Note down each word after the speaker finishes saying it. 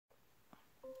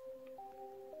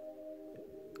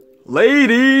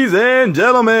Ladies and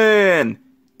gentlemen,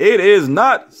 it is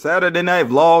not Saturday Night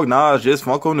Vlog. Nah, it's just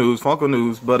Funko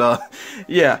News. But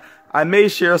yeah, I may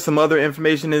share some other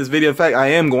information in this video. In fact, I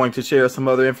am going to share some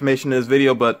other information in this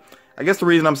video, but I guess the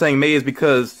reason I'm saying may is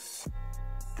because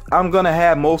I'm gonna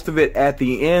have most of it at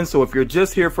the end. So if you're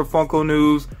just here for Funko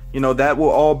News, you know, that will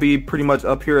all be pretty much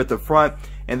up here at the front.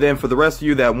 And then for the rest of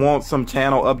you that want some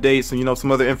channel updates and, you know,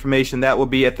 some other information, that will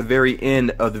be at the very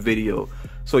end of the video.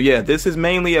 So yeah, this is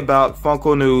mainly about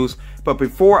Funko News. But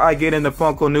before I get into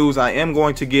Funko News, I am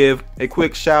going to give a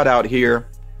quick shout out here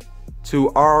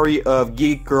to Ari of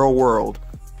GeekGirl World.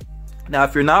 Now,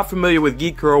 if you're not familiar with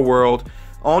GeekGirl World,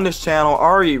 on this channel,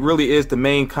 Ari really is the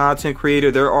main content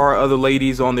creator. There are other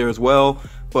ladies on there as well,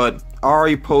 but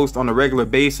Ari posts on a regular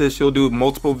basis. She'll do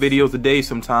multiple videos a day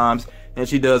sometimes, and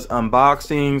she does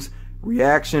unboxings,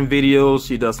 reaction videos,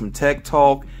 she does some tech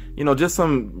talk, you know, just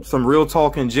some real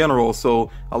talk in general. So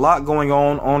a lot going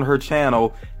on her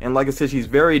channel, and like I said, she's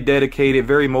very dedicated,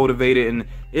 very motivated, and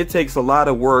it takes a lot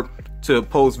of work to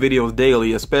post videos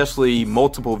daily, especially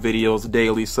multiple videos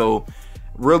daily. So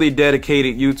really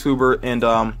dedicated YouTuber, and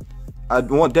I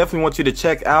definitely want you to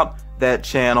check out that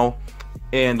channel.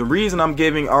 And the reason I'm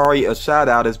giving Ari a shout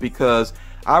out is because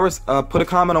I put a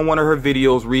comment on one of her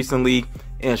videos recently,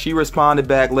 and she responded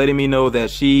back letting me know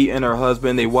that she and her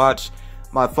husband, they watch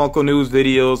my Funko News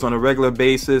videos on a regular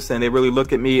basis, and they really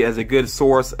look at me as a good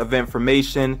source of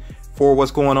information for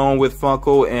what's going on with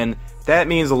Funko. And that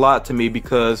means a lot to me,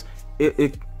 because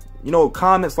you know,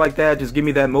 comments like that just give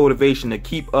me that motivation to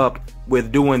keep up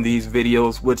with doing these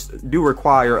videos, which do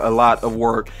require a lot of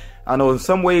work. I know in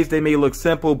some ways they may look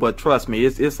simple, but trust me,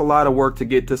 it's a lot of work to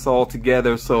get this all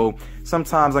together. So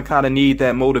sometimes I kind of need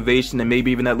that motivation and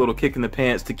maybe even that little kick in the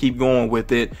pants to keep going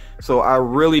with it. So I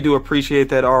really do appreciate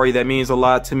that, Ari. That means a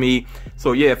lot to me.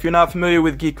 So yeah, if you're not familiar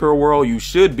with GeekGirl World, you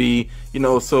should be, you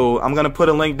know. So I'm going to put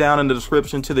a link down in the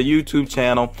description to the YouTube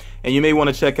channel, and you may want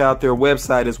to check out their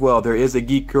website as well. There is a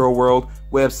GeekGirl World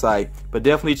website, but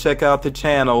definitely check out the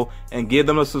channel and give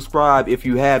them a subscribe if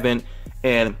you haven't.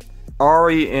 And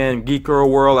Ari and GeekGirl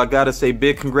World, I gotta say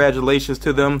big congratulations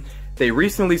to them. They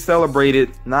recently celebrated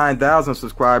 9,000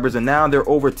 subscribers, and now they're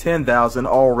over 10,000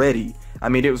 already. I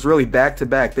mean, it was really back to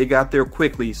back. They got there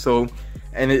quickly. So,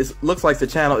 and it looks like the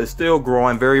channel is still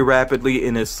growing very rapidly,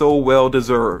 and is so well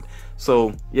deserved.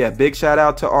 So yeah, big shout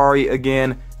out to Ari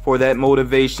again for that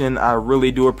motivation. I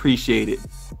really do appreciate it.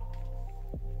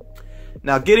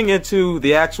 Now, getting into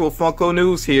the actual Funko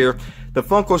News here, the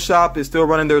Funko shop is still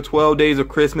running their 12 days of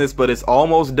Christmas, but it's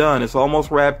almost done. It's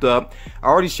almost wrapped up. I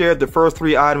already shared the first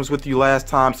 3 items with you last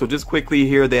time, so just quickly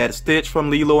here, they had Stitch from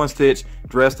Lilo and Stitch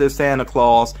dressed as Santa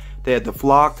Claus. They had the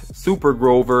Flocked Super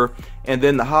Grover, and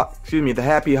then the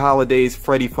Happy Holidays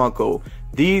Freddy Funko.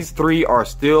 These 3 are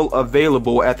still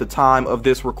available at the time of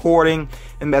this recording,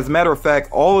 and as a matter of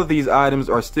fact, all of these items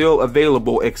are still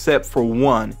available except for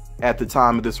one at the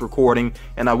time of this recording,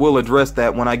 and I will address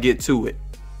that when I get to it.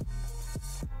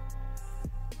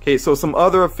 Okay, so some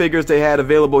other figures they had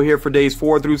available here for days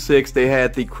 4 through 6. They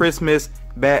had the Christmas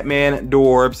Batman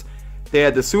Dorbs. They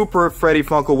had the Super Freddy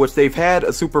Funko, which they've had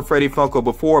a Super Freddy Funko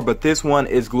before, but this one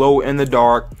is glow in the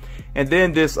dark. And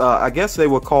then this, I guess they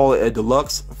would call it a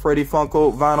deluxe Freddy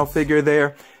Funko vinyl figure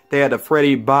there. They had a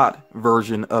Freddy Bot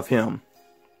version of him.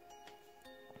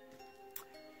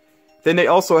 Then they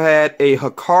also had a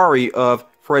Hikari of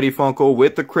Freddy Funko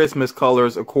with the Christmas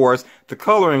colors. Of course, the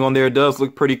coloring on there does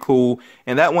look pretty cool,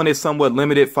 and that one is somewhat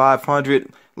limited,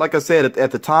 500. Like I said,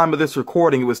 at the time of this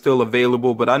recording, it was still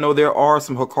available, but I know there are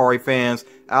some Hikari fans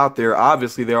out there.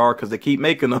 Obviously there are, because they keep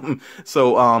making them.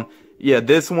 So yeah,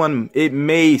 this one, it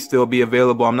may still be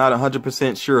available. I'm not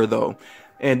 100% sure though.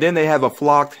 And then they have a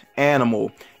Flocked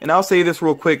Animal. And I'll say this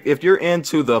real quick, if you're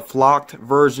into the flocked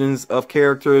versions of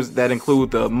characters that include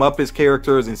the Muppets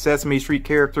characters and Sesame Street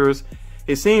characters,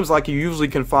 it seems like you usually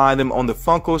can find them on the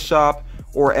Funko shop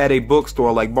or at a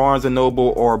bookstore like Barnes & Noble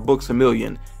or Books A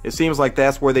Million. It seems like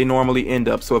that's where they normally end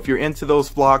up. So if you're into those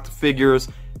flocked figures,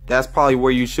 that's probably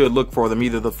where you should look for them,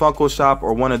 either the Funko shop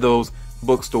or one of those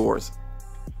bookstores.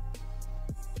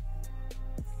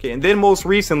 Okay, and then most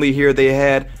recently here they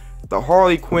had the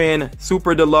Harley Quinn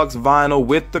Super Deluxe Vinyl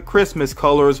with the Christmas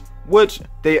colors, which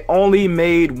they only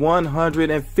made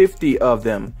 150 of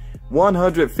them.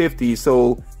 150,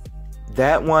 so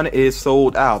that one is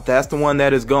sold out. That's the one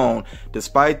that is gone.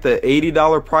 Despite the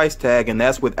 $80 price tag, and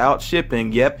that's without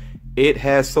shipping, yep, it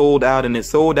has sold out, and it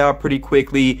sold out pretty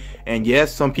quickly. And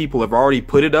yes, some people have already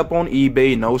put it up on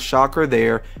eBay. No shocker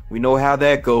there. We know how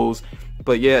that goes.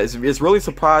 But yeah, it's really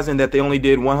surprising that they only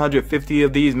did 150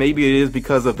 of these. Maybe it is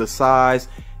because of the size,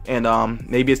 and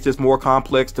maybe it's just more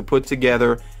complex to put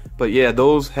together. But yeah,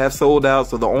 those have sold out,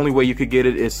 so the only way you could get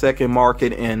it is second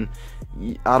market, and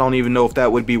I don't even know if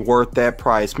that would be worth that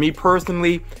price. Me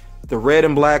personally, the red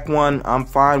and black one, I'm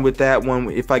fine with that one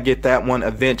if I get that one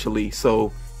eventually.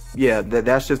 So yeah,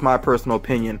 that's just my personal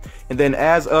opinion. And then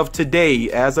as of today,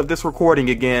 as of this recording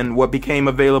again, what became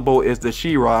available is the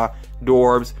She-Ra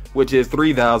Dorbs, which is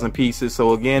 3,000 pieces.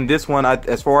 So again, this one,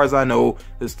 as far as I know,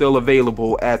 is still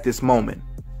available at this moment.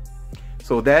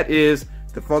 So that is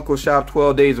the Funko Shop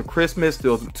 12 Days of Christmas.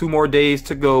 Still 2 more days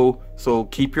to go, so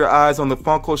keep your eyes on the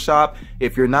Funko Shop.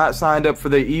 If you're not signed up for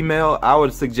the email, I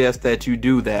would suggest that you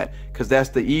do that, because that's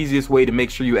the easiest way to make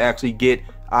sure you actually get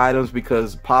items,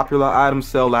 because popular items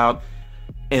sell out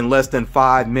in less than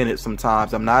 5 minutes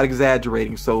sometimes. I'm not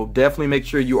exaggerating, so definitely make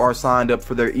sure you are signed up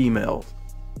for their emails.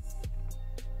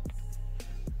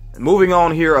 Moving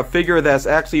on here, a figure that's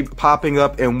actually popping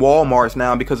up in Walmarts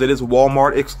now because it is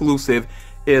Walmart exclusive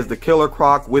is the Killer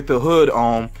Croc with the hood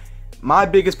on. My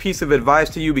biggest piece of advice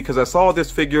to you, because I saw this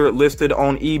figure listed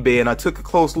on eBay and I took a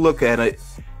close look at it,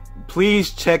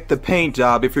 please check the paint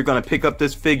job if you're going to pick up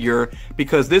this figure,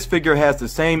 because this figure has the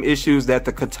same issues that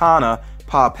the Katana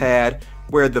pop had,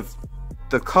 where the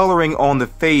coloring on the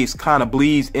face kind of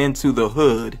bleeds into the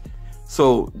hood.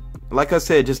 So like I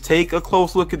said, just take a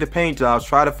close look at the paint jobs,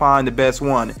 try to find the best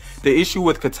one. The issue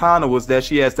with Katana was that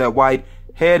she has that white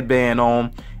headband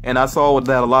on, and I saw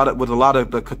that with a lot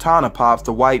of the Katana pops,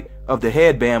 the white of the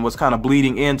headband was kind of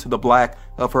bleeding into the black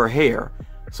of her hair.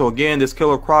 So again, this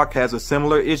Killer Croc has a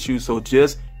similar issue, so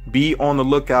just be on the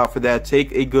lookout for that.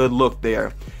 Take a good look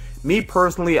there. Me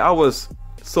personally, I was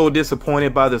so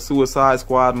disappointed by the Suicide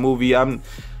Squad movie.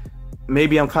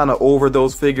 Maybe I'm kind of over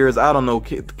those figures. I don't know.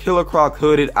 Killer Croc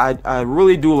hooded, I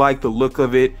really do like the look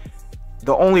of it.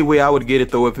 The only way I would get it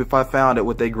though, if I found it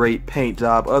with a great paint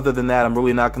job. Other than that, I'm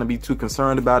really not going to be too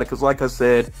concerned about it, because like I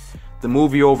said, the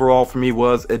movie overall for me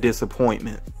was a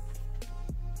disappointment.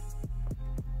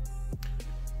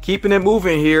 Keeping it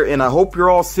moving here, and I hope you're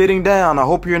all sitting down. I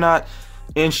hope you're not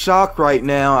in shock right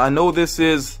now. I know this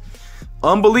is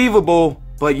unbelievable,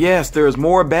 but yes, there's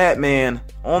more Batman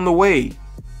on the way.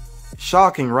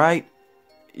 Shocking, right?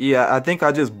 Yeah, I think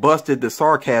I just busted the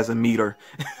sarcasm meter.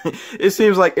 It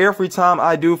seems like every time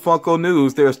I do Funko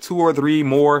News, there's 2 or 3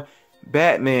 more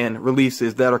Batman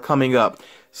releases that are coming up.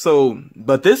 So,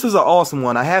 but this is an awesome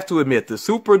one, I have to admit. The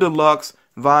Super Deluxe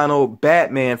Vinyl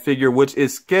Batman figure, which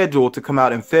is scheduled to come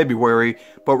out in February.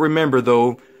 But remember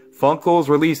though, Funko's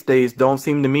release dates don't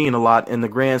seem to mean a lot in the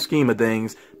grand scheme of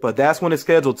things. But that's when it's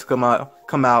scheduled to come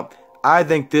out. I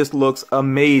think this looks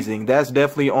amazing. That's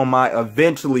definitely on my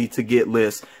eventually to get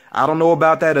list. I don't know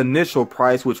about that initial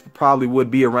price, which probably would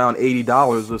be around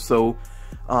 $80 or so.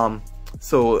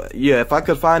 So yeah, if I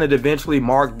could find it eventually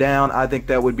marked down, I think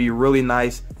that would be really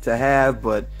nice to have.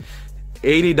 But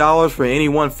 $80 for any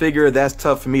one figure, that's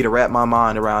tough for me to wrap my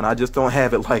mind around. I just don't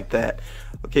have it like that.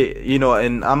 Okay, you know,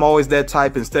 and I'm always that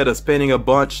type. Instead of spending a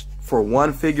bunch for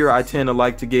one figure, I tend to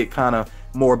like to get kind of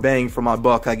more bang for my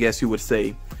buck, I guess you would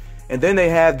say. And then they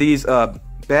have these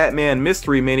Batman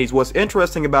mystery minis. What's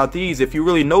interesting about these, if you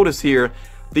really notice here,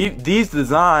 these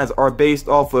designs are based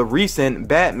off of recent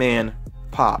Batman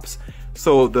pops.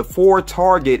 So the 4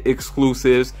 Target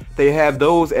exclusives, they have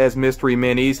those as mystery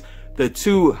minis. The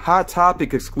 2 Hot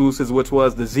Topic exclusives, which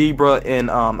was the Zebra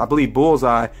and I believe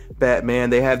Bullseye Batman,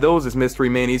 they have those as mystery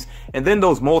minis. And then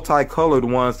those multicolored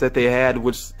ones that they had,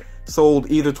 which sold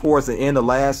either towards the end of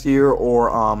last year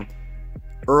or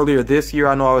earlier this year.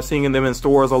 I know I was seeing them in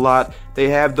stores a lot. They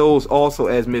have those also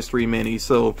as mystery minis.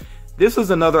 So this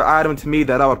is another item to me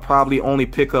that I would probably only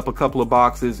pick up a couple of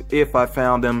boxes if I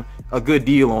found them a good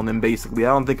deal on them. Basically, I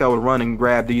don't think I would run and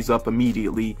grab these up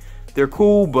immediately. They're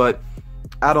cool, but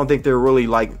I don't think they're really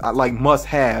like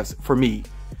must-haves for me.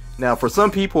 Now for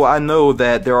some people, I know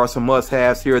that there are some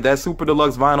must-haves here. That Super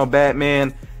Deluxe Vinyl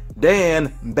Batman,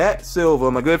 Dan Bat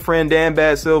Silva, my good friend Dan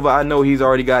Bat Silva, I know he's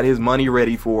already got his money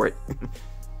ready for it.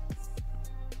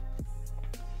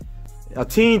 Now,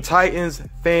 Teen Titans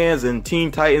fans and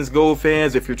Teen Titans Go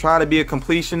fans, if you're trying to be a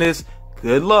completionist,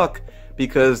 good luck,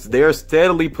 because they're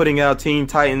steadily putting out Teen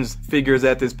Titans figures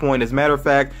at this point. As a matter of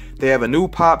fact, they have a new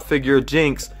pop figure,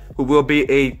 Jinx, who will be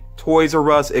a Toys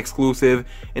R Us exclusive.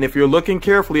 And if you're looking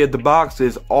carefully at the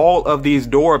boxes, all of these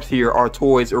Dorbs here are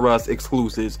Toys R Us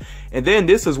exclusives. And then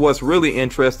this is what's really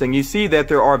interesting. You see that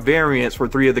there are variants for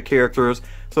 3 of the characters.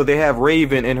 So they have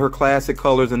Raven in her classic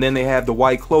colors, and then they have the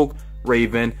white cloak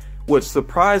Raven, which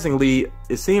surprisingly,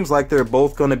 it seems like they're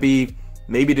both going to be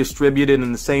maybe distributed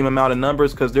in the same amount of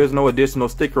numbers, because there's no additional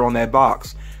sticker on that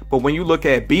box. But when you look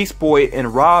at Beast Boy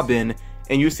and Robin,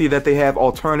 and you see that they have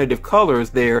alternative colors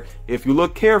there, if you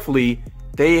look carefully,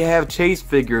 they have Chase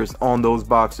figures on those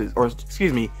boxes, or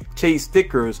excuse me, Chase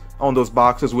stickers on those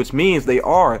boxes, which means they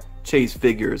are Chase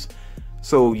figures.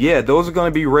 So yeah, those are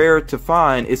going to be rare to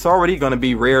find. It's already going to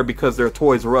be rare because they're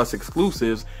Toys R Us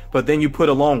exclusives, but then you put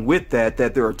along with that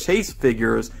there are Chase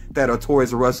figures that are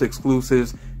Toys R Us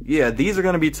exclusives. Yeah, these are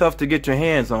going to be tough to get your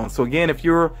hands on. So again, if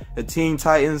you're a Teen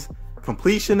Titans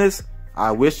completionist,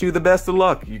 I wish you the best of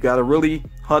luck. You got to really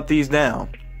hunt these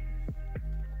down.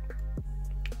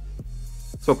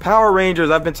 So Power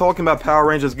Rangers, I've been talking about Power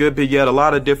Rangers Good Big Yet, a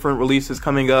lot of different releases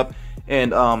coming up.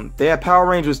 And they have Power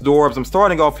Rangers Dorbs. I'm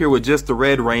starting off here with just the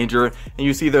Red Ranger, and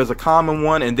you see there's a common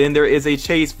one, and then there is a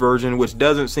Chase version, which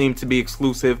doesn't seem to be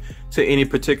exclusive to any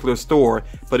particular store,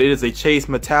 but it is a Chase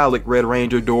metallic Red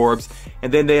Ranger Dorbs.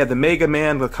 And then they have the Mega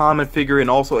Man, the common figure, and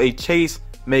also a Chase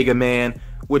Mega Man,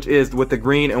 which is with the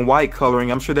green and white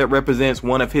coloring. I'm sure that represents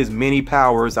one of his many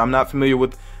powers. I'm not familiar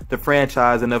with the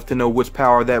franchise enough to know which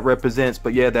power that represents,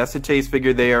 but yeah, that's a Chase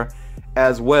figure there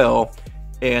as well.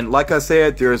 And like I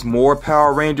said, there's more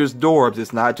Power Rangers Dorbs.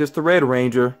 It's not just the Red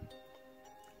Ranger.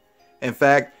 In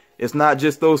fact, it's not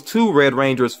just those two Red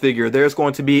Rangers figure. There's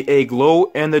going to be a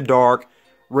glow-in-the-dark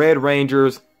Red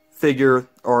Rangers figure,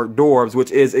 or Dorbs,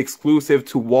 which is exclusive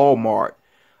to Walmart.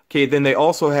 Okay, then they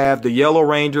also have the Yellow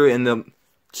Ranger and the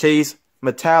Chase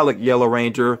Metallic Yellow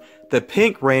Ranger, the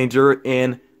Pink Ranger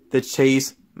and the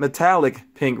Chase Metallic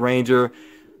Pink Ranger,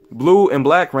 Blue and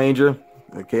Black Ranger.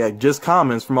 Okay, just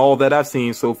commons from all that I've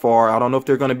seen so far. I don't know if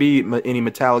there are going to be any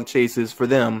metallic chases for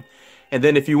them. And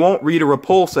then if you want Rita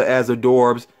Repulsa as a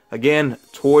Dorbs, again,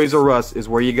 Toys R Us is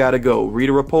where you got to go.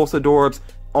 Rita Repulsa Dorbs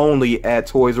only at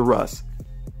Toys R Us.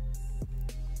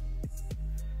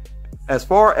 As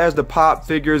far as the pop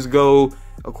figures go,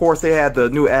 of course they had the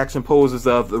new action poses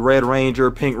of the Red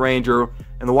Ranger, Pink Ranger,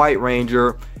 and the White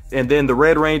Ranger. And then the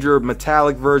Red Ranger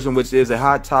metallic version, which is a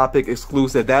Hot Topic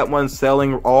exclusive. That one's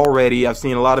selling already. I've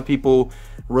seen a lot of people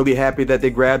really happy that they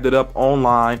grabbed it up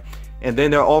online. And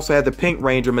then they also had the Pink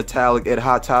Ranger metallic at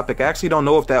Hot Topic. I actually don't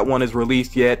know if that one is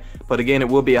released yet, but again, it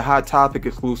will be a Hot Topic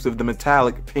exclusive, the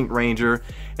metallic Pink Ranger.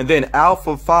 And then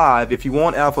Alpha 5, if you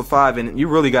want Alpha 5, and you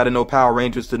really got to know Power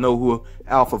Rangers to know who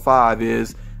Alpha 5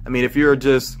 is. I mean, if you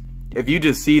just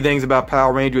see things about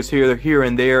Power Rangers here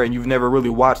and there, and you've never really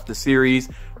watched the series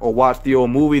or watched the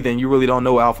old movie, then you really don't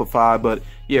know Alpha 5. But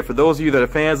yeah, for those of you that are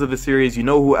fans of the series, you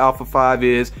know who Alpha 5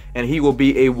 is, and he will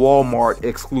be a Walmart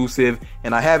exclusive.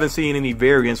 And I haven't seen any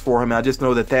variants for him. I just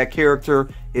know that character,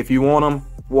 if you want him,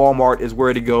 Walmart is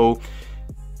where to go.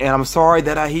 And I'm sorry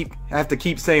that I have to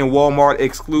keep saying Walmart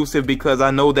exclusive, because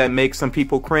I know that makes some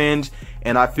people cringe,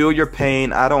 and I feel your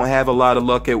pain. I don't have a lot of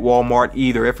luck at Walmart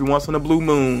either. Every once in a blue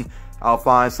moon, I'll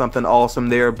find something awesome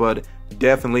there, but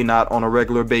definitely not on a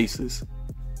regular basis.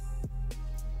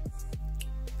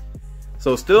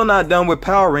 So still not done with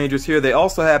Power Rangers here. They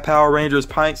also have Power Rangers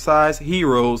pint-sized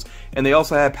heroes, and they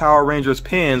also have Power Rangers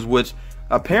pins, which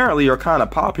apparently are kind of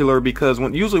popular, because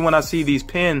usually when I see these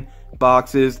pin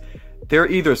boxes, they're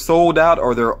either sold out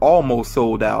or they're almost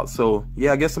sold out. So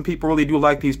yeah, I guess some people really do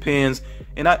like these pins,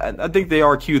 and I think they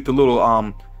are cute. The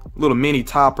little mini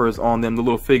toppers on them, the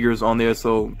little figures on there,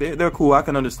 so they're cool. I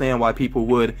can understand why people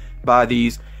would buy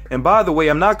these. And by the way,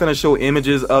 I'm not going to show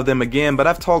images of them again, but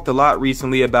I've talked a lot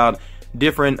recently about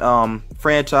different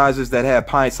franchises that have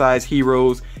pint-sized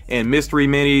heroes and mystery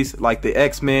minis, like the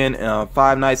X-Men,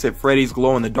 Five Nights at Freddy's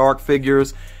glow-in-the-dark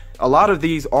figures. A lot of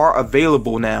these are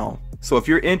available now. So if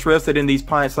you're interested in these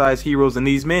pint-sized heroes and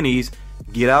these minis,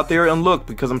 get out there and look,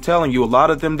 because I'm telling you, a lot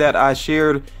of them that I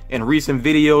shared in recent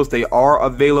videos, they are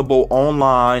available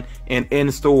online and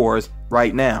in stores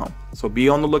right now. So be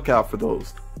on the lookout for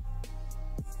those.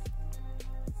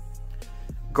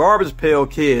 Garbage Pail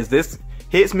Kids. This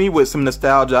hits me with some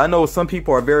nostalgia. I know some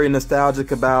people are very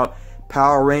nostalgic about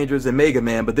Power Rangers and Mega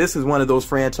Man, but this is one of those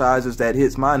franchises that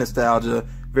hits my nostalgia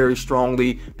very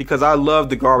strongly, because I love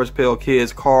the Garbage Pail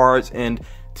Kids cards, and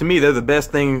to me they're the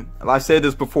best thing. I've said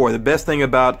this before, the best thing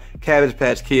about Cabbage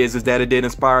Patch Kids is that it did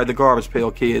inspire the Garbage Pail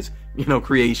Kids,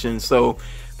 creation. So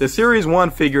the Series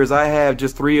 1 figures, I have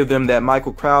just 3 of them that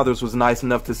Michael Crowthers was nice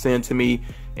enough to send to me,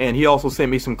 and he also sent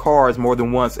me some cards more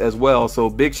than once as well. So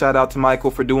big shout out to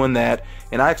Michael for doing that.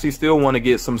 And I actually still want to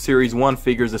get some Series 1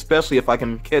 figures, especially if I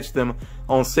can catch them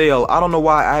on sale. I don't know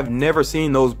why I've never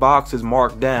seen those boxes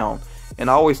marked down, and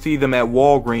I always see them at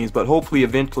Walgreens, but hopefully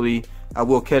eventually I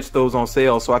will catch those on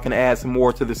sale so I can add some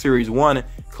more to the Series 1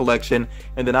 collection.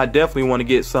 And then I definitely want to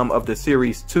get some of the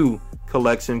Series 2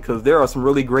 collection, because there are some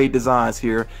really great designs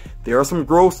here. There are some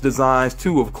gross designs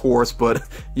too, of course, but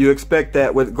you expect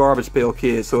that with Garbage Pail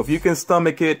Kids. So if you can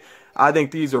stomach it, I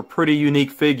think these are pretty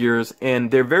unique figures,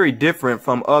 and they're very different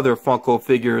from other Funko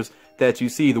figures that you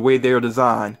see, the way they're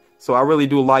designed. So I really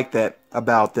do like that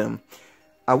about them.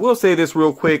 I will say this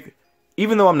real quick.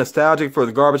 Even though I'm nostalgic for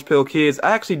the Garbage Pail Kids,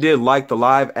 I actually did like the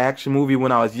live action movie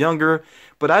when I was younger.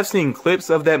 But I've seen clips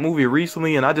of that movie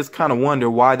recently, and I just kind of wonder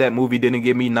why that movie didn't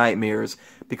give me nightmares.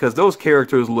 Because those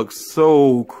characters look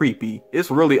so creepy.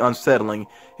 It's really unsettling.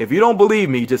 If you don't believe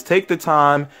me, just take the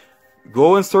time,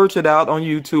 go and search it out on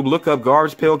YouTube, look up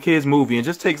Garbage Pail Kids movie, and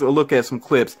just take a look at some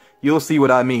clips. You'll see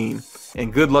what I mean.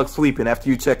 And good luck sleeping after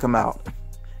you check them out.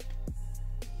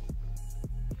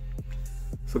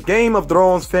 So Game of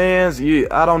Thrones fans,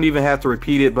 I don't even have to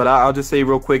repeat it, but I'll just say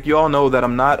real quick, you all know that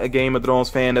I'm not a Game of Thrones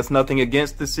fan. That's nothing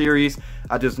against the series.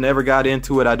 I just never got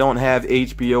into it. I don't have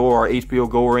HBO or HBO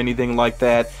Go or anything like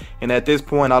that. And at this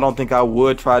point, I don't think I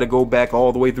would try to go back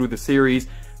all the way through the series,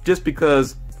 just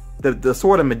because the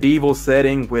sort of medieval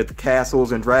setting with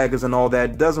castles and dragons and all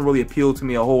that doesn't really appeal to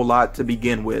me a whole lot to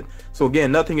begin with. So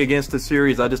again, nothing against the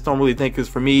series. I just don't really think it's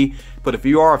for me. But if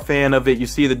you are a fan of it, you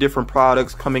see the different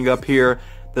products coming up here.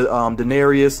 The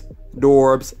Daenerys,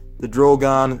 Dorbs, the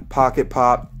Drogon Pocket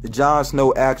Pop, the Jon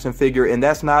Snow action figure, and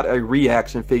that's not a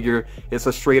reaction figure, it's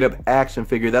a straight up action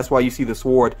figure. That's why you see the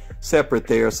sword separate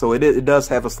there. So it does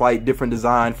have a slight different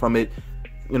design from it,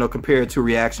 you know, compared to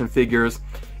reaction figures.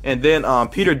 And then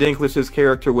Peter Dinklage's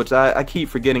character, which I keep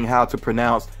forgetting how to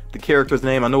pronounce the character's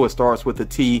name. I know it starts with a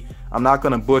T. I'm not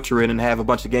going to butcher it and have a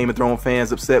bunch of Game of Thrones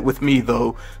fans upset with me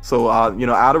though. So, you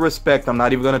know, out of respect, I'm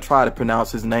not even going to try to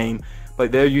pronounce his name.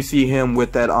 But there you see him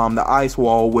with that the ice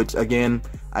wall, which again,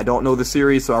 I don't know the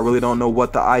series, so I really don't know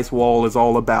what the ice wall is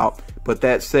all about. But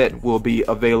that set will be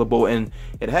available, and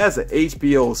it has an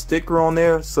HBO sticker on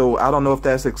there, so I don't know if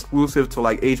that's exclusive to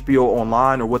like HBO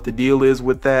Online or what the deal is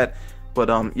with that. But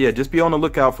yeah, just be on the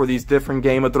lookout for these different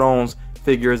Game of Thrones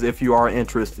figures if you are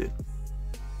interested.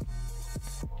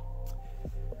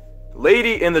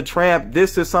 Lady and the Tramp,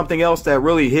 this is something else that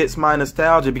really hits my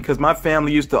nostalgia because my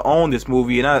family used to own this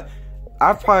movie, and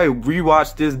I've probably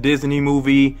rewatched this Disney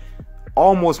movie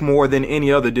almost more than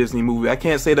any other Disney movie. I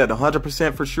can't say that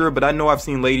 100% for sure, but I know I've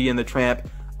seen Lady and the Tramp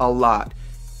a lot.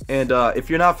 And if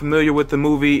you're not familiar with the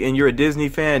movie and you're a Disney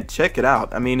fan, check it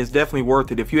out. I mean, it's definitely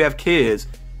worth it. If you have kids,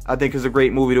 I think it's a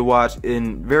great movie to watch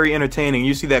and very entertaining.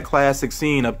 You see that classic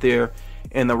scene up there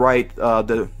in the right,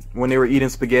 when they were eating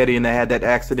spaghetti and they had that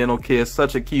accidental kiss.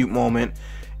 Such a cute moment.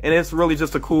 And it's really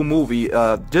just a cool movie.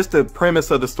 Just the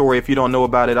premise of the story, if you don't know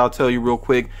about it, I'll tell you real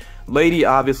quick. Lady,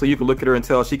 obviously, you can look at her and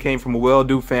tell she came from a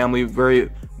well-to-do family,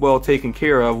 very well taken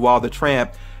care of, while the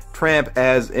tramp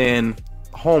as in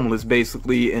homeless,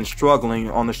 basically, and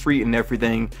struggling on the street and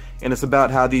everything. And it's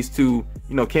about how these two,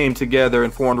 you know, came together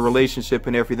and formed a relationship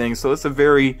and everything. So it's a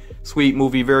very sweet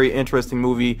movie, very interesting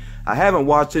movie. I haven't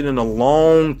watched it in a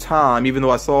long time, even though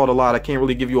I saw it a lot. I can't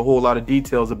really give you a whole lot of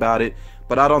details about it.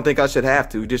 But I don't think I should have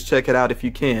to. Just check it out if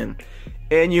you can.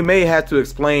 And you may have to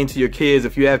explain to your kids,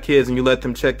 if you have kids and you let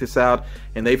them check this out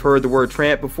and they've heard the word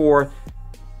tramp before,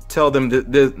 tell them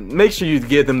make sure you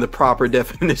give them the proper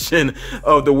definition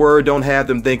of the word. Don't have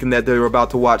them thinking that they're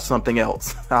about to watch something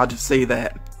else. I'll just say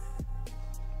that.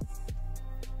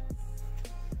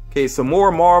 Okay, some more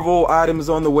Marvel items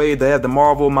on the way. They have the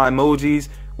Marvel My Emojis,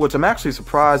 which I'm actually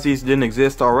surprised these didn't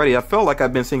exist already. I felt like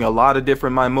I've been seeing a lot of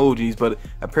different My Emojis, but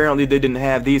apparently they didn't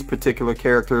have these particular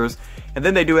characters. And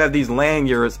then they do have these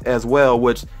lanyards as well,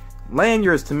 which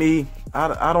lanyards to me,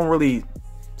 I don't really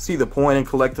see the point in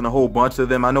collecting a whole bunch of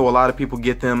them. I know a lot of people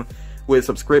get them with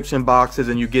subscription boxes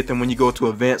and you get them when you go to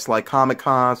events like Comic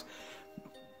Cons.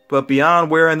 But beyond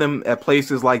wearing them at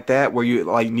places like that where you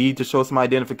like need to show some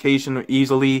identification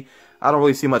easily, I don't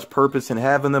really see much purpose in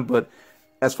having them. But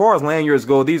as far as lanyards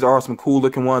go, these are some cool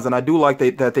looking ones, and I do like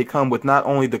that they come with not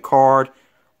only the card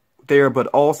there, but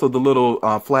also the little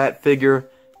flat figure.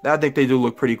 I think they do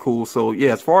look pretty cool. So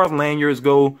yeah, as far as lanyards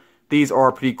go, these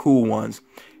are pretty cool ones.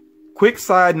 Quick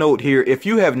side note here, if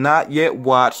you have not yet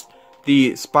watched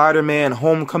the Spider-Man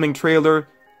Homecoming trailer,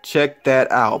 check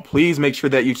that out. Please make sure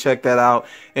that you check that out.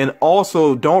 And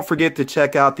also, don't forget to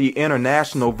check out the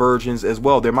international versions as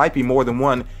well. There might be more than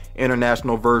one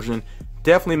international version.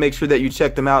 Definitely make sure that you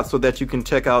check them out so that you can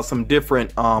check out some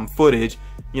different footage,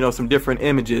 you know, some different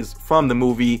images from the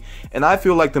movie. And I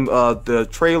feel like the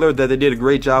trailer that they did a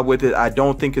great job with it, I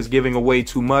don't think is giving away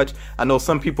too much. I know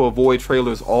some people avoid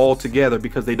trailers altogether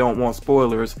because they don't want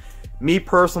spoilers. Me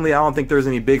personally, I don't think there's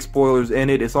any big spoilers in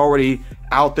it. It's already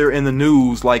out there in the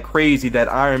news like crazy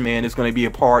that Iron Man is going to be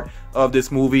a part of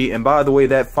this movie. And by the way,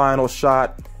 that final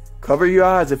shot, cover your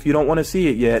eyes if you don't want to see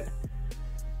it yet.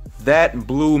 That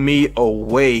blew me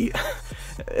away.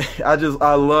 I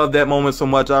love that moment so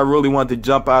much. I really wanted to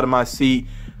jump out of my seat.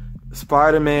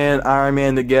 Spider-Man, Iron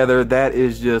Man together, that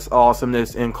is just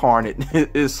awesomeness incarnate.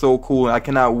 It is so cool. I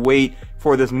cannot wait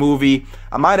for this movie.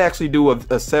 I might actually do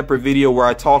a separate video where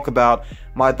I talk about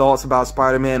my thoughts about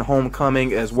Spider-Man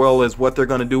Homecoming, as well as what they're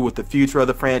going to do with the future of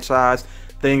the franchise,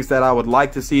 things that I would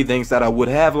like to see, things that I would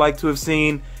have liked to have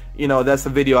seen. You know, that's a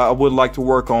video I would like to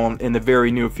work on in the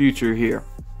very near future here.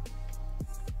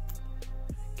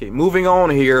 Okay, moving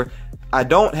on here. I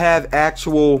don't have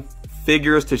actual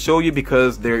figures to show you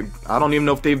because I don't even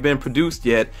know if they've been produced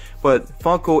yet, but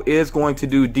Funko is going to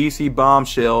do DC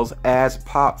Bombshells as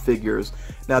pop figures.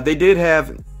 Now they did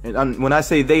have, and when I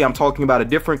say they, I'm talking about a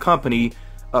different company,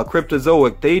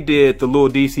 Cryptozoic. They did the little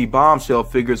DC Bombshell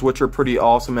figures, which are pretty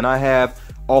awesome, and I have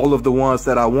all of the ones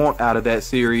that I want out of that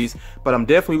series. But I'm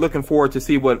definitely looking forward to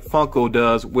see what Funko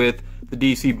does with the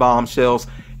DC Bombshells.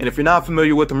 And if you're not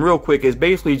familiar with them, real quick, it's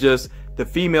basically just the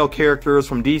female characters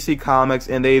from DC Comics,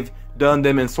 and they've done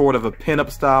them in sort of a pinup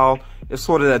style. It's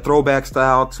sort of that throwback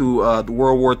style to the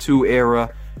World War II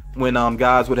era, when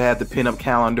guys would have the pinup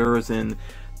calendars and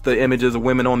the images of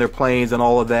women on their planes and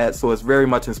all of that. So it's very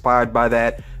much inspired by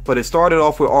that. But it started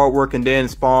off with artwork and then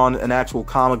spawned an actual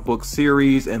comic book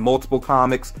series and multiple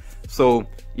comics. So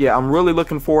yeah, I'm really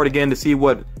looking forward again to see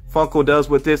what Funko does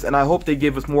with this, and I hope they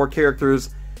give us more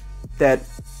characters that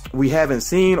we haven't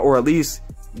seen, or at least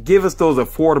give us those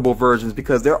affordable versions,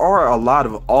 because there are a lot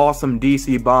of awesome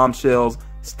DC Bombshells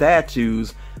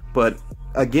statues, but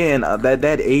again, that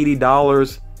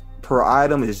 $80 per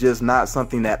item is just not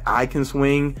something that I can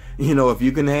swing. You know, if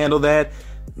you can handle that,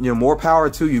 you know, more power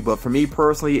to you. But for me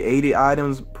personally, 80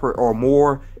 items or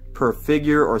more per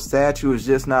figure or statue is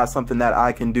just not something that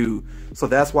I can do. So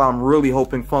that's why I'm really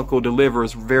hoping Funko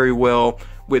delivers very well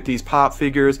with these pop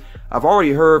figures. I've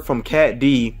already heard from Cat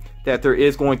D that there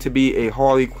is going to be a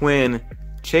Harley Quinn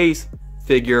chase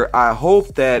figure. I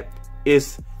hope that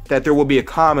there will be a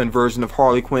common version of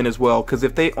Harley Quinn as well, because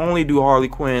if they only do Harley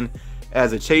Quinn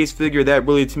as a chase figure, that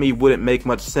really to me wouldn't make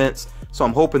much sense. So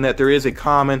I'm hoping that there is a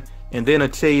common and then a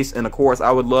chase, and of course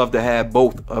I would love to have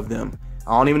both of them.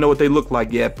 I don't even know what they look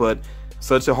like yet, but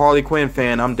such a Harley Quinn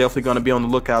fan, I'm definitely going to be on the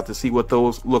lookout to see what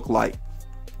those look like.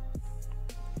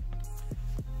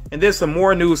 And there's some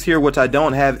more news here which I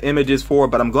don't have images for,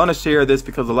 but I'm going to share this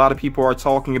because a lot of people are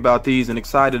talking about these and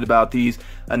excited about these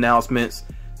announcements.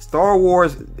 Star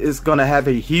Wars is going to have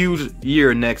a huge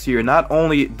year next year. Not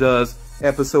only does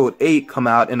Episode 8 come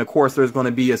out, and of course there's going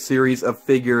to be a series of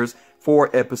figures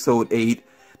for Episode 8.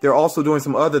 They're also doing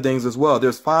some other things as well.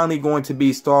 There's finally going to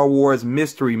be Star Wars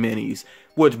Mystery Minis,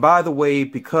 which, by the way,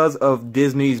 because of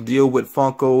Disney's deal with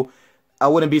Funko, I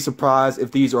wouldn't be surprised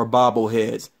if these are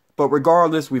bobbleheads. But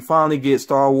regardless, we finally get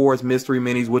Star Wars Mystery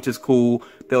Minis, which is cool.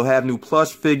 They'll have new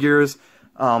plush figures.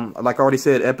 Like I already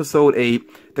said, Episode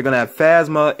 8. They're going to have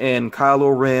Phasma and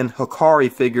Kylo Ren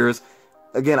Hikari figures.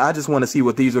 Again, I just want to see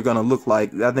what these are going to look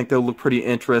like. I think they'll look pretty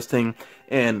interesting.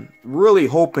 And really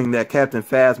hoping that Captain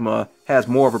Phasma has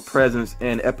more of a presence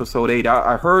in Episode 8.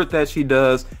 I heard that she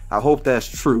does. I hope that's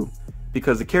true,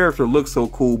 because the character looks so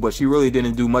cool, but she really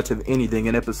didn't do much of anything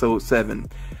in Episode 7.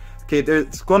 Okay,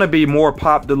 there's going to be more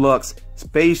Pop Deluxe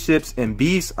spaceships and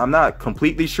beasts. I'm not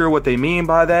completely sure what they mean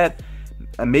by that.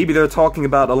 And maybe they're talking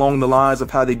about along the lines of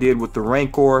how they did with the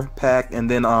Rancor pack, and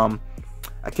then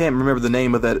I can't remember the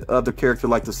name of that other character,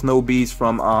 like the Snow Beast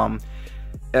from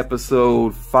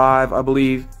Episode 5, I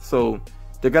believe. So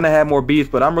they're gonna have more beasts,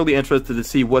 but I'm really interested to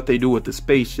see what they do with the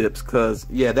spaceships, because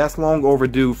yeah, that's long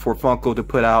overdue for Funko to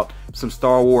put out some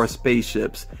Star Wars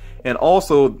spaceships. And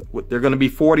also, they're gonna be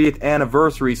 40th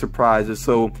anniversary surprises.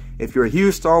 So if you're a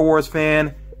huge Star Wars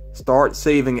fan, start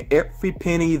saving every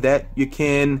penny that you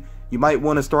can. You might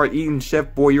want to start eating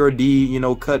Chef Boyardee, you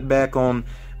know, cut back on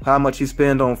how much you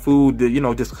spend on food, you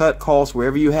know, just cut costs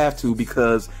wherever you have to,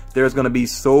 because there's going to be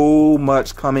so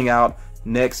much coming out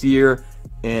next year,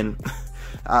 and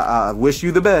I wish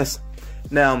you the best.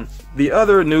 Now, the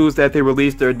other news that they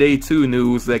released, their Day 2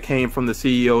 news that came from the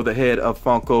CEO, the head of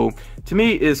Funko, to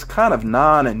me is kind of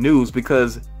non-news,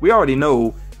 because we already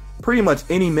know pretty much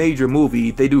any major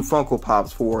movie they do Funko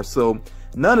Pops for, so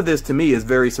none of this to me is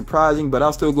very surprising, but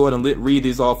I'll still go ahead and read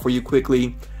these off for you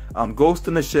quickly. Ghost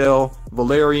in the Shell,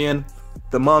 Valerian,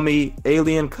 The Mummy,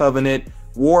 Alien Covenant,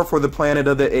 War for the Planet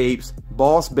of the Apes,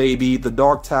 Boss Baby, The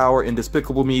Dark Tower, and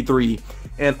Despicable Me 3.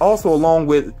 And also, along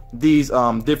with these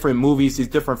different movies, these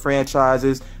different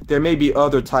franchises, there may be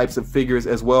other types of figures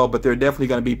as well, but they're definitely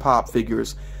going to be pop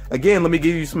figures. Again, let me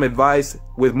give you some advice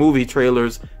with movie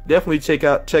trailers. Definitely check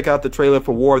out the trailer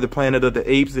for War of the Planet of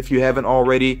the Apes if you haven't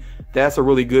already. That's a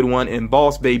really good one. And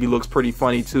Boss Baby looks pretty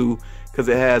funny too, because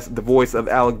it has the voice of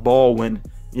Alec Baldwin,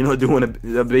 you know, doing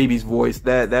a baby's voice.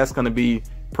 That's going to be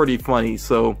pretty funny.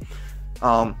 So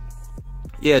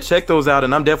yeah, check those out,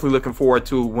 and I'm definitely looking forward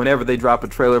to whenever they drop a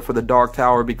trailer for the Dark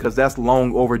Tower, because that's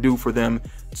long overdue for them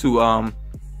to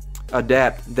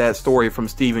adapt that story from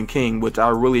Stephen King, which I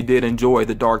really did enjoy,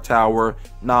 the Dark Tower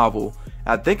novel.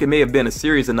 I think it may have been a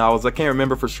series of novels, I can't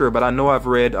remember for sure, but I know I've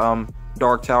read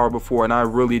Dark Tower before, and I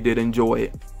really did enjoy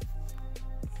it.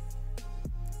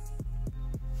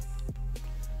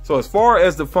 So as far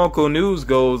as the Funko news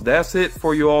goes, that's it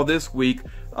for you all this week.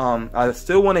 I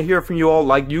still want to hear from you all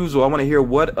like usual. I want to hear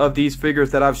what of these figures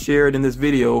that I've shared in this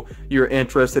video you're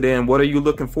interested in. What are you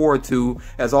looking forward to?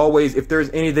 As always, if there's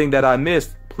anything that I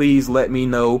missed, please let me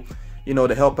know, you know,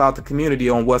 to help out the community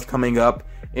on what's coming up.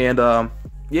 And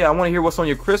yeah, I want to hear what's on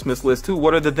your Christmas list too.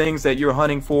 What are the things that you're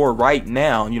hunting for right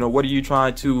now? You know, what are you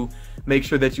trying to make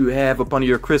sure that you have up under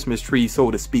your Christmas tree,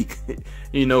 so to speak?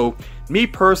 You know, me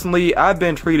personally, I've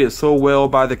been treated so well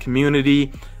by the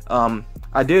community.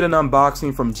 I did an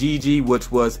unboxing from GG,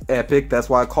 which was epic. That's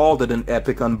why I called it an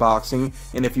epic unboxing.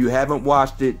 And if you haven't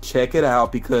watched it, check it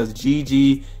out, because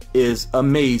GG is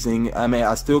amazing. I mean,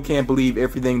 I still can't believe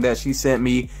everything that she sent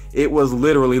me. It was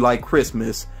literally like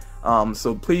Christmas.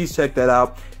 So please check that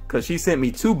out, because she sent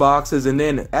me 2 boxes, and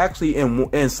then actually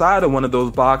inside of one of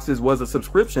those boxes was a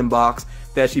subscription box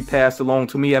that she passed along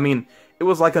to me. I mean, it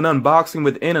was like an unboxing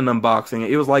within an unboxing.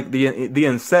 It was like the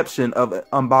inception of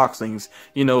unboxings,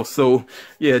 you know. So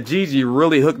yeah, Gigi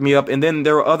really hooked me up. And then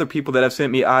there are other people that have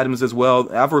sent me items as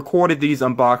well. I've recorded these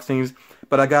unboxings,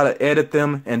 but I gotta edit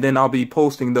them, and then I'll be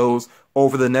posting those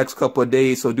over the next couple of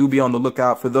days. So do be on the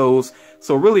lookout for those.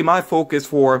 So really my focus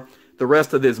for the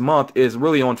rest of this month is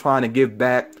really on trying to give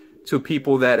back to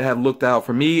people that have looked out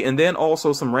for me, and then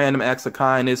also some random acts of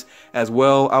kindness as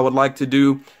well I would like to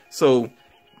do. So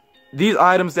these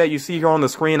items that you see here on the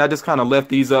screen, I just kind of left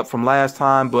these up from last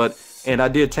time, and I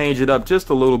did change it up just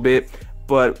a little bit,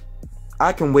 but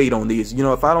I can wait on these. You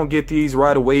know, if I don't get these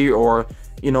right away, or,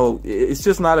 you know, it's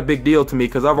just not a big deal to me,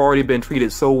 because I've already been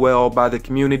treated so well by the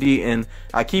community, and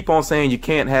I keep on saying you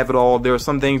can't have it all. There are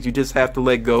some things you just have to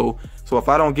let go. So if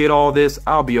I don't get all this,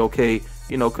 I'll be okay,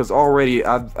 you know, because already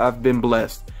I've been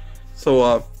blessed.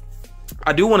 So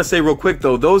I do want to say real quick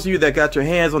though, those of you that got your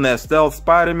hands on that Stealth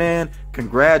Spider-Man,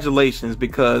 congratulations,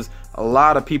 because a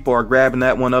lot of people are grabbing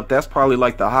that one up. That's probably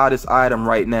like the hottest item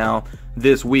right now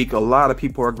this week. A lot of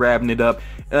people are grabbing it up,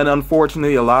 and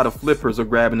unfortunately a lot of flippers are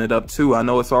grabbing it up too. I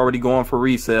know it's already going for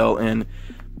resale, and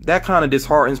that kind of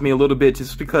disheartens me a little bit,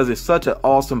 just because it's such an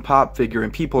awesome pop figure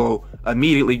and people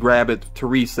immediately grab it to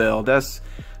resell. That's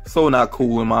so not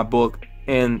cool in my book,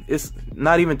 and it's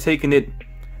not even taking it,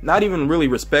 not even really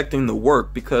respecting the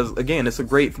work, because again, it's a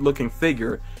great looking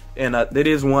figure, and it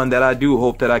is one that I do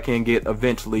hope that I can get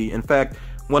eventually. In fact,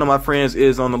 one of my friends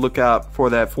is on the lookout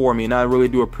for that for me, and I really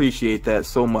do appreciate that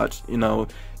so much, you know.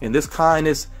 And this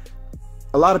kindness,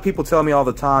 a lot of people tell me all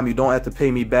the time, you don't have to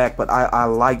pay me back, but I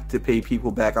like to pay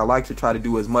people back. I like to try to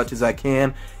do as much as I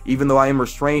can, even though I am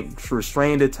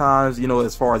restrained at times, you know,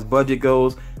 as far as budget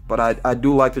goes. But I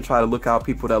do like to try to look out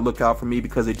people that look out for me,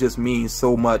 because it just means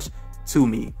so much to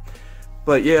me.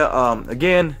 But yeah,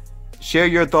 again, share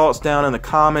your thoughts down in the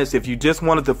comments. If you just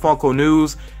wanted the Funko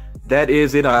news, that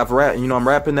is it. I'm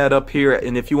wrapping that up here.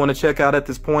 And if you want to check out at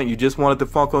this point, you just wanted the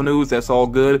Funko news, that's all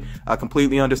good. I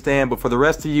completely understand. But for the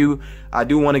rest of you, I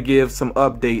do want to give some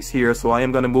updates here, so I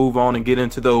am going to move on and get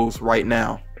into those right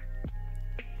now.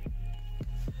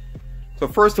 So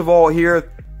first of all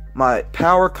here, my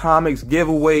Power Comics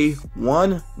giveaway,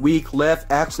 1 week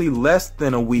left, actually less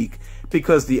than a week,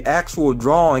 because the actual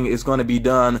drawing is going to be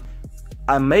done.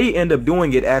 I may end up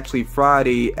doing it actually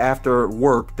Friday after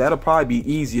work. That'll probably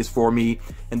be easiest for me,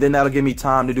 and then that'll give me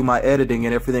time to do my editing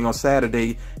and everything on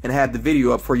Saturday and have the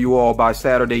video up for you all by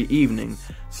Saturday evening.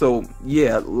 So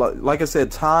yeah, like I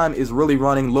said, time is really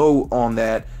running low on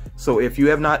that. So if you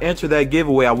have not entered that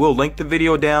giveaway, I will link the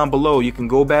video down below. You can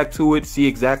go back to it, see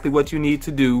exactly what you need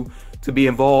to do to be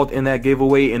involved in that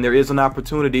giveaway, and there is an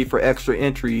opportunity for extra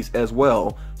entries as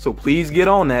well. So please get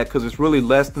on that, because it's really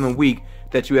less than a week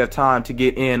that you have time to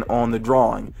get in on the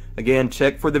drawing. Again,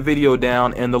 check for the video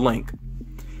down and the link.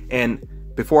 And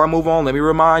before I move on, let me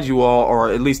remind you all,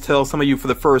 or at least tell some of you for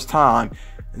the first time,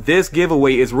 this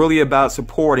giveaway is really about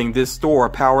supporting this store,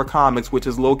 Power Comics, which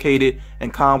is located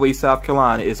in Conway, South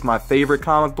Carolina. It's my favorite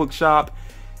comic book shop,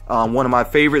 one of my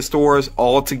favorite stores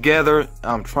altogether.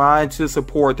 I'm trying to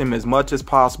support them as much as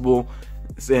possible.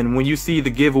 And when you see the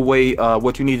giveaway,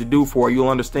 what you need to do for it, you'll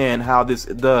understand how this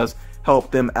does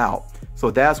help them out. So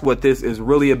that's what this is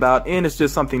really about, and it's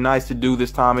just something nice to do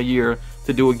this time of year,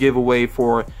 to do a giveaway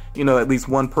for, you know, at least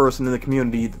one person in the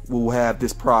community will have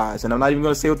this prize. And I'm not even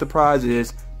going to say what the prize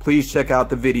is. Please check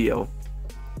out the video.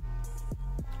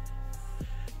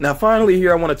 Now finally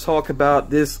here I want to talk about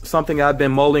this, something I've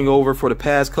been mulling over for the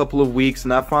past couple of weeks,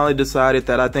 and I finally decided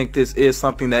that I think this is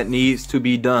something that needs to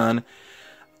be done.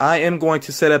 I am going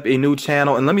to set up a new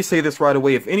channel, and let me say this right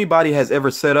away. If anybody has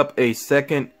ever set up a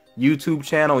second YouTube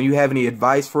channel and you have any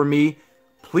advice for me,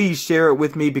 please share it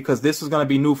with me, because this is going to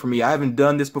be new for me. I haven't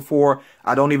done this before.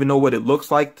 I don't even know what it looks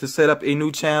like to set up a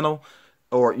new channel,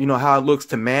 or you know how it looks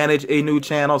to manage a new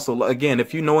channel. So again,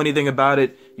 if you know anything about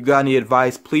it, you got any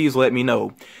advice, please let me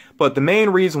know. But the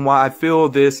main reason why I feel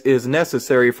this is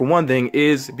necessary, for one thing,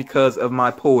 is because of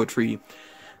my poetry.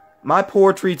 My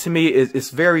poetry to me is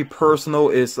very personal.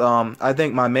 It's I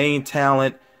think my main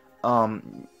talent.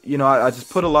 You know, I just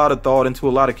put a lot of thought into,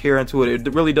 a lot of care into it.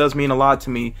 It really does mean a lot to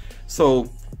me. So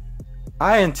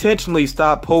I intentionally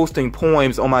stopped posting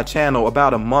poems on my channel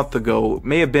about a month ago. It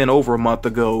may have been over a month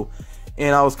ago.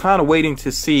 And I was kind of waiting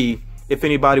to see if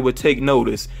anybody would take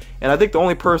notice. And I think the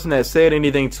only person that said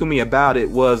anything to me about it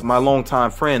was my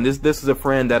longtime friend. This is a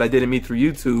friend that I didn't meet through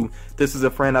YouTube. This is a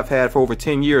friend I've had for over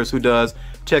 10 years who does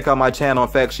check out my channel. In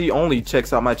fact, she only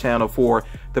checks out my channel for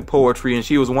the poetry, and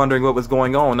she was wondering what was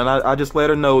going on. And I just let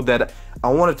her know that I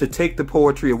wanted to take the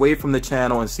poetry away from the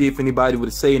channel and see if anybody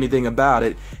would say anything about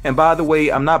it. And by the way,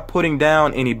 I'm not putting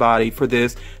down anybody for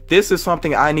this. This is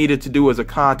something I needed to do as a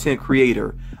content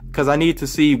creator, because I need to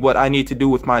see what I need to do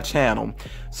with my channel.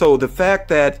 So the fact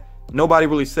that nobody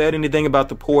really said anything about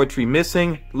the poetry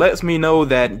missing lets me know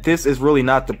that this is really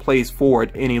not the place for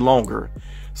it any longer.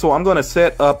 So I'm going to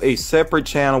set up a separate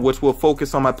channel which will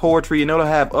focus on my poetry, and it'll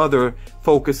have other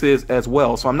focuses as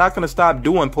well. So I'm not going to stop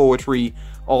doing poetry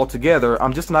altogether.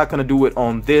 I'm just not going to do it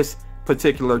on this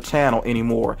particular channel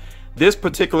anymore. This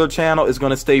particular channel is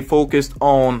going to stay focused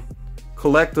on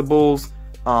collectibles,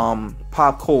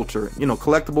 pop culture, you know,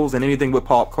 collectibles and anything with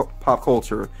pop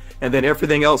culture. And then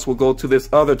everything else will go to this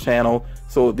other channel.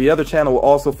 So the other channel will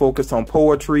also focus on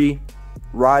poetry,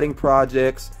 writing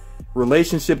projects,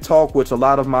 relationship talk, which a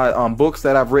lot of my books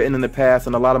that I've written in the past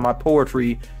and a lot of my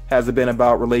poetry has been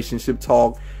about relationship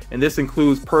talk. And this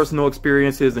includes personal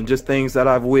experiences and just things that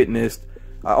I've witnessed.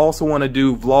 I also want to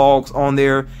do vlogs on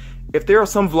there. If there are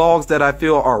some vlogs that I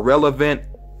feel are relevant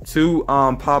to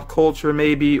pop culture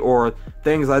maybe, or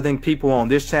things I think people on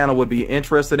this channel would be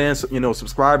interested in, so, you know,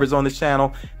 subscribers on this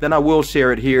channel, then I will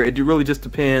share it here. It really just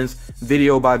depends,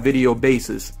 video by video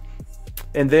basis.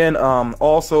 And then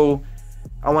also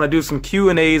I want to do some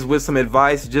Q&As with some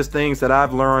advice, just things that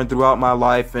I've learned throughout my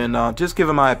life, and just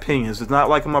giving my opinions. It's not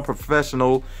like I'm a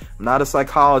professional, I'm not a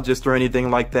psychologist or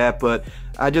anything like that, but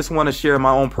I just want to share my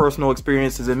own personal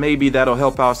experiences, and maybe that'll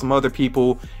help out some other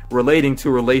people relating to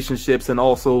relationships, and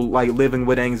also like living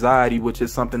with anxiety, which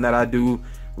is something that I do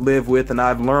live with and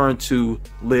I've learned to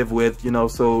live with, you know.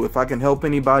 So if I can help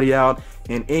anybody out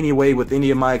in any way with any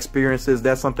of my experiences,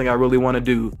 that's something I really want to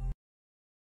do.